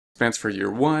expense for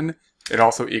year 1, it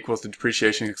also equals the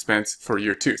depreciation expense for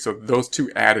year 2. So those two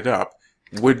added up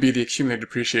would be the accumulated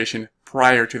depreciation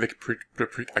prior to the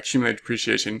accumulated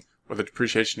depreciation or the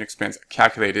depreciation expense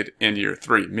calculated in year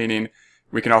 3, meaning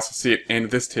we can also see it in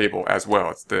this table as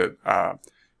well. It's the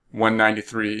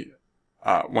 193,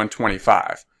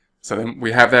 125. So then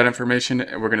we have that information,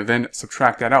 and we're going to then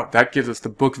subtract that out. That gives us the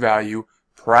book value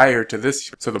prior to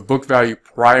this. So the book value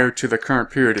prior to the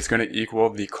current period is going to equal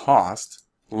the cost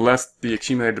less the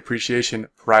accumulated depreciation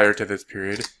prior to this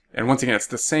period. And once again, it's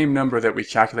the same number that we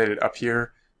calculated up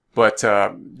here, but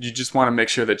you just want to make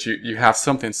sure that you have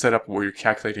something set up where you're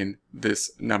calculating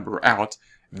this number out.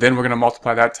 Then we're going to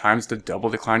multiply that times the double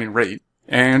declining rate.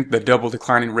 And the double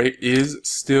declining rate is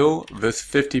still this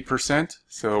 50%.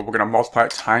 So we're going to multiply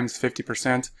it times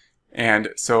 50%. And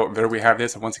so there we have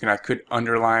this. And once again, I could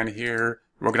underline here.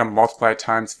 We're going to multiply it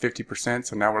times 50%.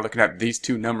 So now we're looking at these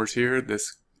two numbers here,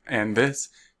 this and this.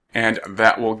 And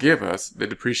that will give us the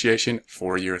depreciation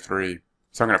for year 3.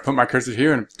 So I'm going to put my cursor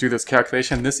here and do this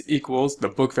calculation. This equals the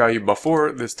book value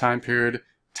before this time period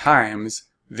times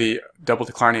the double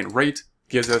declining rate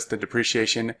gives us the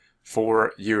depreciation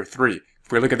for year 3.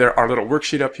 If we look at our little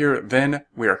worksheet up here, then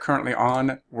we are currently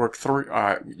on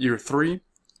year 3.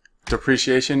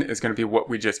 Depreciation is going to be what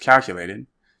we just calculated.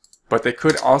 But they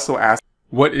could also ask,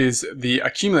 what is the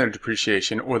accumulated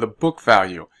depreciation or the book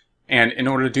value? And in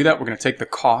order to do that, we're going to take the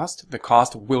cost. The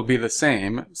cost will be the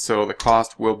same. So the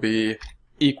cost will be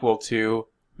equal to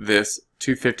this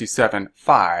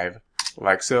 257.5,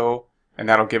 like so. And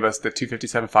that'll give us the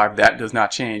 257.5. That does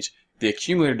not change. The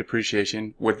accumulated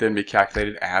depreciation would then be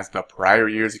calculated as the prior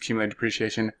year's accumulated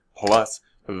depreciation plus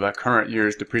the current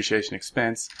year's depreciation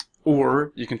expense.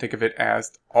 Or you can think of it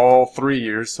as all 3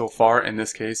 years so far, in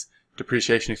this case,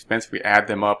 depreciation expense. If we add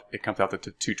them up, it comes out to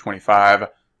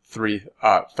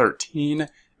 225,313.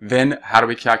 Then how do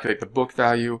we calculate the book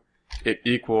value? It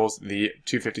equals the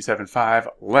 257.5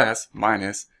 less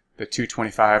minus the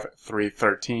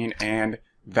 225,313, and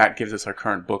that gives us our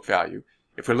current book value.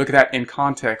 If we look at that in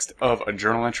context of a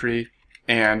journal entry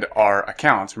and our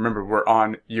accounts, remember we're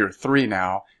on year 3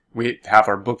 now. We have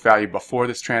our book value before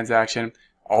this transaction.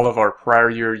 All of our prior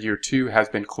year, year 2, has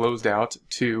been closed out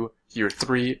to year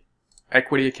 3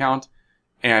 equity account,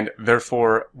 and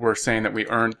therefore we're saying that we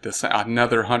earned this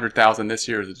another 100,000 this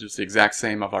year. It's just the exact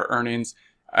same of our earnings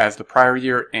as the prior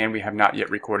year, and we have not yet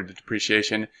recorded the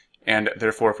depreciation. And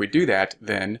therefore, if we do that,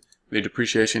 then the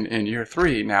depreciation in year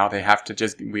 3, now they have to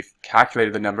we've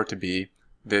calculated the number to be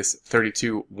this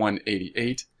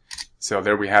 32,188. So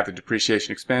there we have the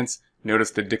depreciation expense.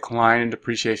 Notice the decline in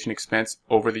depreciation expense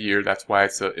over the year. That's why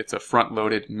it's a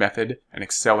front-loaded method, an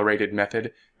accelerated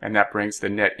method, and that brings the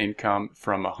net income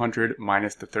from 100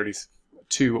 minus the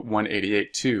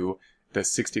 32,188 to the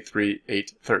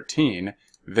 63,813.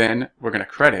 Then we're going to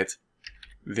credit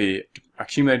the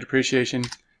accumulated depreciation,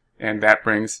 and that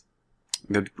brings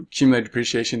the accumulated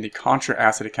depreciation, the contra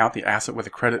asset account, the asset with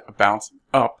a credit balance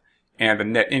up, and the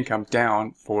net income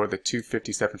down for the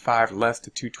 257.5 less the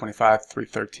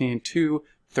 225,313 to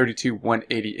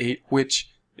 32,188, which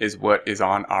is what is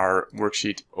on our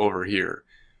worksheet over here.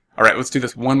 All right, let's do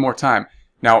this one more time.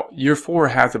 Now, year 4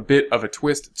 has a bit of a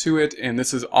twist to it, and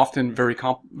this is often very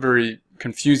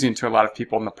confusing to a lot of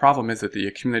people. And the problem is that the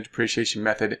accumulated depreciation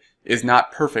method is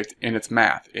not perfect in its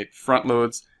math. It front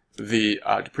loads the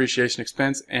depreciation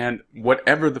expense, and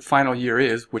whatever the final year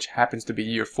is, which happens to be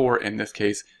year 4 in this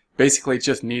case, basically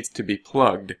just needs to be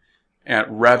plugged,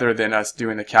 rather than us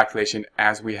doing the calculation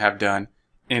as we have done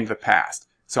in the past.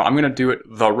 So I'm going to do it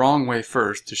the wrong way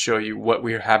first to show you what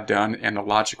we have done and the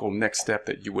logical next step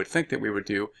that you would think that we would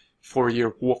do for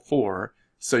year 4,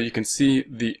 so you can see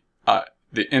the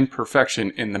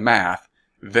imperfection in the math,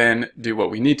 then do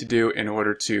what we need to do in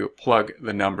order to plug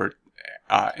the number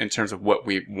in terms of what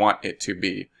we want it to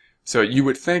be. So you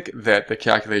would think that the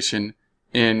calculation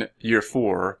in year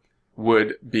 4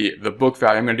 would be the book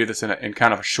value. I'm going to do this in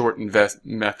kind of a short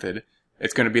method.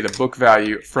 It's going to be the book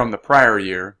value from the prior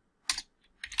year.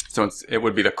 So it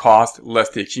would be the cost less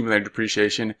the accumulated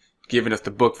depreciation, giving us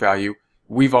the book value.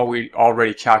 We've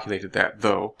already calculated that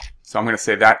though. So I'm going to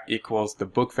say that equals the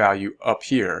book value up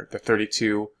here, the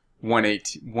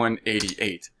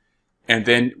 32,188. And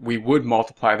then we would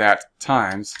multiply that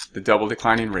times the double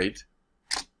declining rate,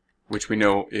 which we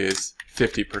know is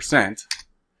 50%.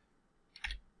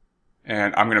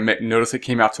 And I'm going to notice it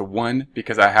came out to 1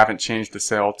 because I haven't changed the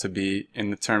cell to be in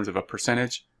the terms of a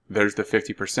percentage. There's the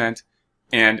 50%.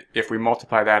 And if we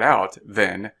multiply that out,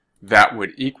 then that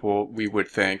would equal, we would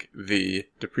think, the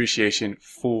depreciation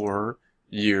for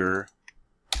year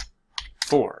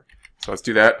 4. So let's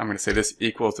do that. I'm going to say this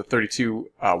equals the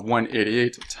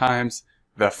 32,188 times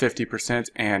the 50%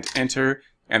 and enter.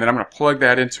 And then I'm going to plug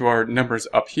that into our numbers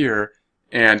up here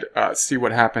and see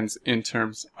what happens in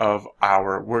terms of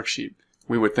our worksheet.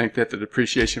 We would think that the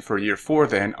depreciation for year 4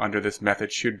 then under this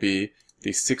method should be the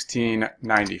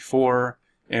 1694.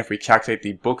 And if we calculate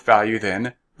the book value,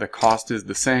 then the cost is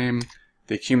the same.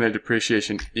 The accumulated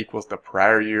depreciation equals the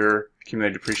prior year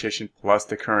accumulated depreciation plus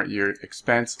the current year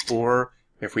expense. Or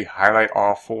if we highlight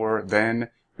all 4, then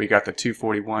we got the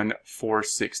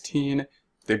 241,416.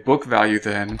 The book value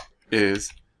then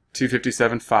is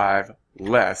 257.5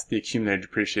 less the accumulated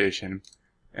depreciation,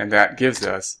 and that gives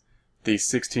us the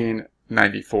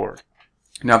 1694.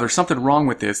 Now there's something wrong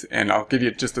with this, and I'll give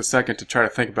you just a second to try to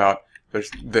think about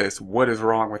this. What is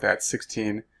wrong with that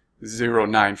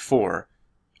 16,094?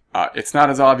 It's not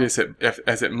as obvious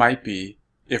as it might be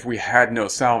if we had no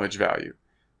salvage value.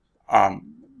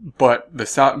 But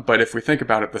if we think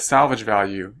about it, the salvage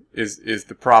value is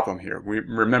the problem here. We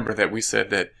remember that we said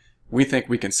that we think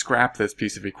we can scrap this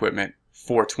piece of equipment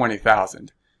for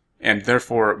 $20,000, and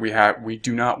therefore we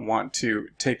do not want to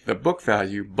take the book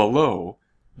value below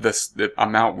the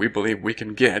amount we believe we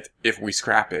can get if we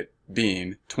scrap it,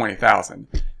 being $20,000.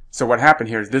 So what happened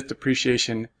here is this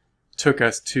depreciation took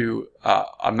us to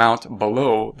amount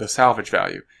below the salvage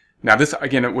value. Now this,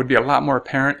 again, it would be a lot more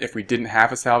apparent if we didn't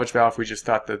have a salvage value, if we just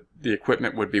thought that the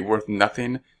equipment would be worth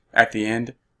nothing at the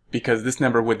end, because this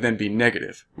number would then be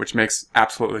negative, which makes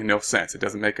absolutely no sense. It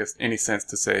doesn't make any sense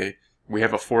to say we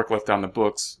have a forklift on the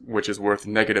books which is worth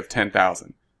negative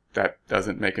 10,000. That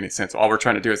doesn't make any sense. All we're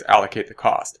trying to do is allocate the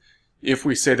cost. If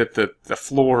we say that the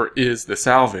floor is the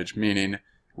salvage, meaning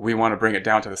we want to bring it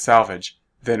down to the salvage,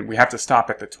 then we have to stop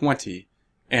at the 20.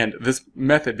 And this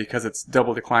method, because it's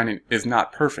double declining, is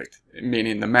not perfect,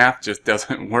 meaning the math just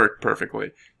doesn't work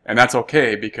perfectly. And that's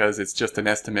okay, because it's just an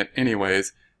estimate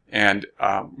anyways, and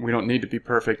we don't need to be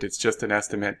perfect, it's just an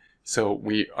estimate. So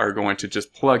we are going to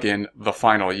just plug in the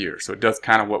final year. So it does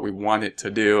kind of what we want it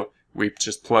to do. We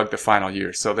just plug the final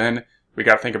year. So then we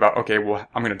got to think about, okay, well,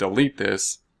 I'm going to delete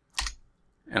this,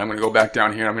 and I'm going to go back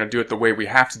down here. I'm going to do it the way we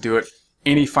have to do it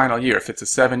any final year. If it's a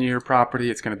 7-year property,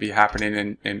 it's going to be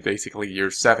happening in basically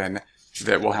year 7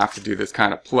 that we'll have to do this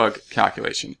kind of plug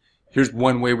calculation. Here's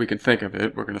one way we can think of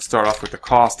it. We're going to start off with the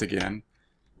cost again,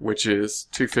 which is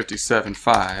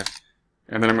 257.5,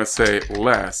 and then I'm going to say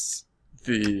less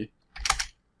the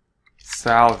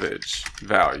salvage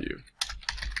value.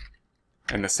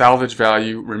 And the salvage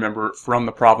value, remember, from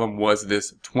the problem was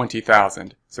this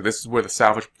 20,000. So this is where the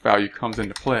salvage value comes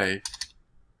into play,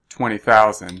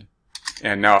 20,000.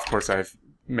 And now, of course, I've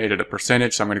made it a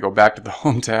percentage, so I'm going to go back to the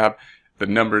Home tab, the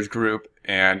Numbers group,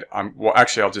 and well,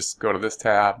 actually, I'll just go to this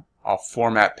tab. I'll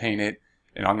format paint it,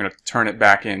 and I'm going to turn it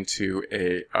back into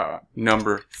a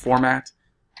number format,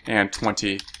 and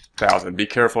 20,000. Be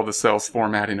careful of the cells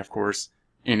formatting, of course,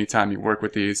 anytime you work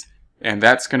with these. And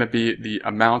that's going to be the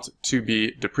amount to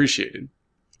be depreciated.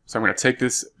 So I'm going to take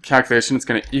this calculation. It's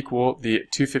going to equal the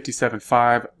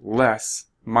 257.5 less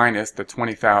minus the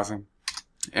 20,000.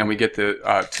 And we get the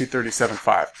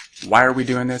 237.5. Why are we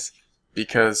doing this?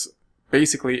 Because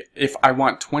basically, if I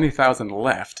want 20,000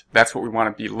 left, that's what we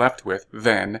want to be left with,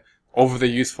 then over the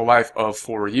useful life of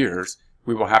 4 years,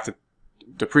 we will have to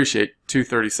depreciate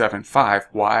 237.5.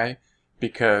 Why?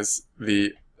 Because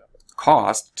the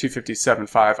cost,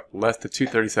 257.5 less the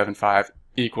 237.5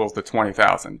 equals the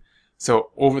 20,000. So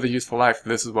over the useful life,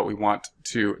 this is what we want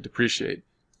to depreciate.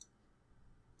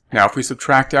 Now, if we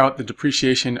subtract out the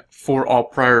depreciation for all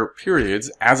prior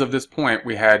periods, as of this point,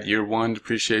 we had year 1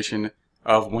 depreciation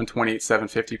of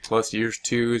 128,750 plus years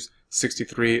 2's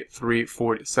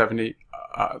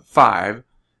 63,375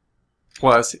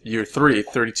 plus year 3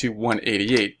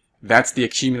 32,188. That's the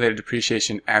accumulated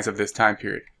depreciation as of this time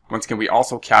period. Once again, we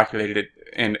also calculated it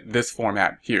in this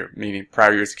format here, meaning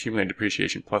prior year's accumulated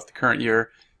depreciation plus the current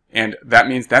year. And that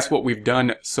means that's what we've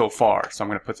done so far. So I'm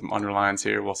going to put some underlines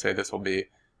here. We'll say this will be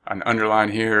an underline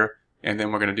here, and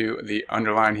then we're going to do the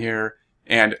underline here.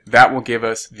 And that will give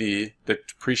us the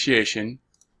depreciation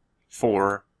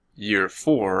for year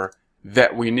 4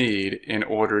 that we need in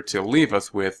order to leave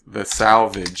us with the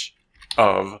salvage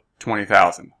of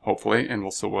 20,000, hopefully. And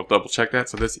we'll double check that.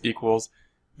 So this equals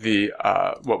the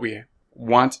what we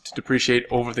want to depreciate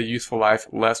over the useful life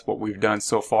less what we've done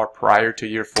so far prior to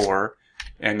year 4,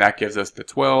 and that gives us the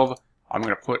 12. I'm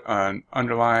going to put an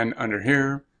underline under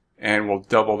here, and we'll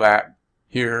double that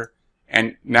here.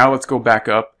 And now let's go back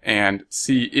up and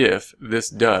see if this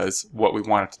does what we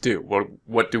want it to do.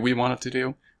 What do we want it to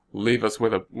do? Leave us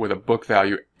with a book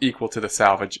value equal to the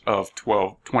salvage of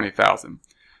 20,000.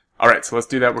 All right, so let's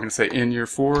do that. We're going to say in year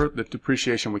 4, the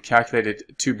depreciation we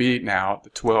calculated to be now the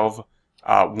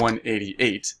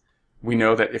 12,188. We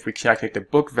know that if we calculate the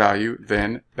book value,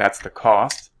 then that's the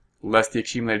cost less the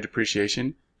accumulated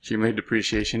depreciation. Accumulated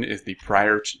depreciation is the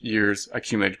prior year's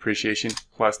accumulated depreciation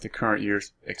plus the current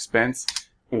year's expense,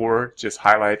 or just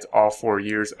highlights all 4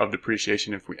 years of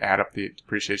depreciation if we add up the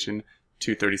depreciation,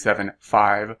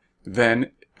 237.5.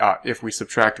 Then if we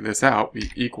subtract this out,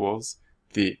 it equals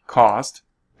the cost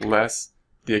less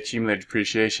the accumulated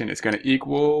depreciation is going to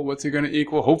equal, what's it going to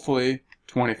equal? Hopefully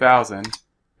 20,000,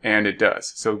 and it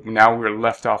does. So now we're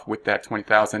left off with that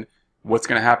 20,000. What's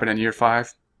going to happen in year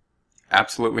 5?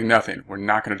 Absolutely nothing. We're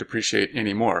not going to depreciate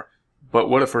anymore. But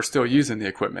what if we're still using the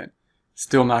equipment?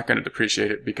 Still not going to depreciate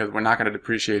it, because we're not going to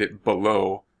depreciate it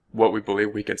below what we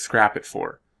believe we could scrap it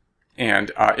for.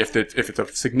 And if it's a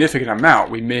significant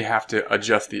amount, we may have to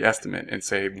adjust the estimate and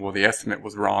say, well, the estimate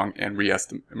was wrong, and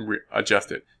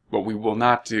adjust it. What we will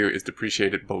not do is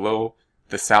depreciate it below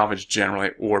the salvage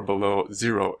generally, or below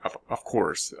 0, of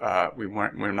course.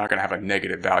 We're not going to have a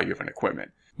negative value of an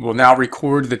equipment. We'll now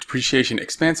record the depreciation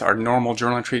expense. Our normal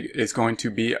journal entry is going to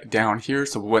be down here.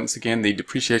 So once again, the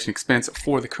depreciation expense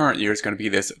for the current year is going to be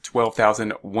this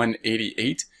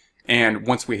 12,188. And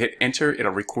once we hit enter,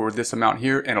 it'll record this amount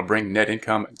here, and it'll bring net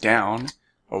income down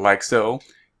like so.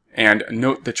 And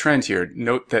note the trend here.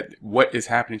 Note that what is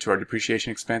happening to our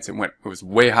depreciation expense. It was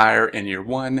way higher in year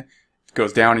 1. It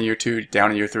goes down in year 2,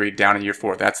 down in year 3, down in year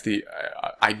 4. That's the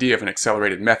idea of an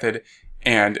accelerated method.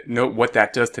 And note what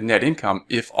that does to net income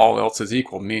if all else is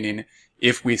equal, meaning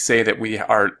if we say that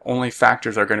our only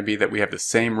factors are going to be that we have the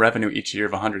same revenue each year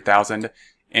of 100,000,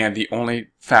 and the only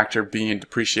factor being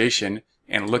depreciation,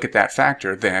 and look at that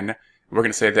factor, then we're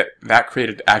going to say that that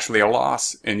created actually a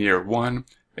loss in year 1.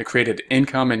 It created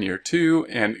income in year 2,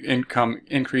 and income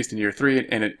increased in year 3,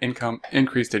 and income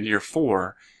increased in year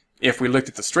 4. If we looked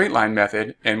at the straight line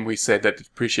method and we said that the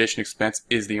depreciation expense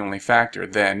is the only factor,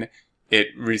 then it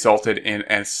resulted in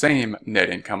a same net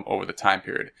income over the time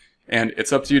period. And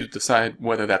it's up to you to decide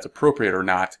whether that's appropriate or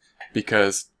not,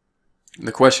 because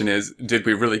the question is, did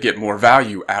we really get more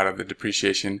value out of the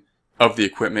depreciation of the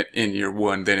equipment in year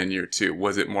 1 than in year 2?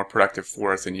 Was it more productive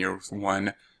for us in year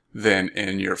 1 than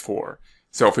in year 4?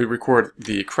 So if we record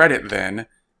the credit, then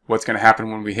what's going to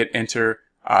happen when we hit enter?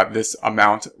 This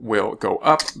amount will go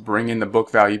up, bringing the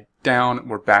book value down.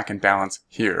 We're back in balance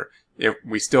here. If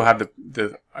we still have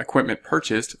the equipment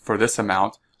purchased for this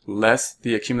amount, less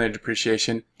the accumulated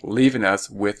depreciation, leaving us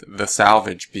with the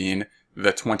salvage being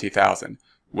the 20,000.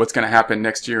 What's going to happen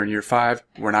next year in year 5?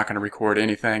 We're not going to record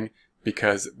anything,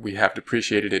 because we have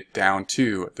depreciated it down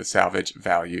to the salvage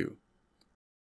value.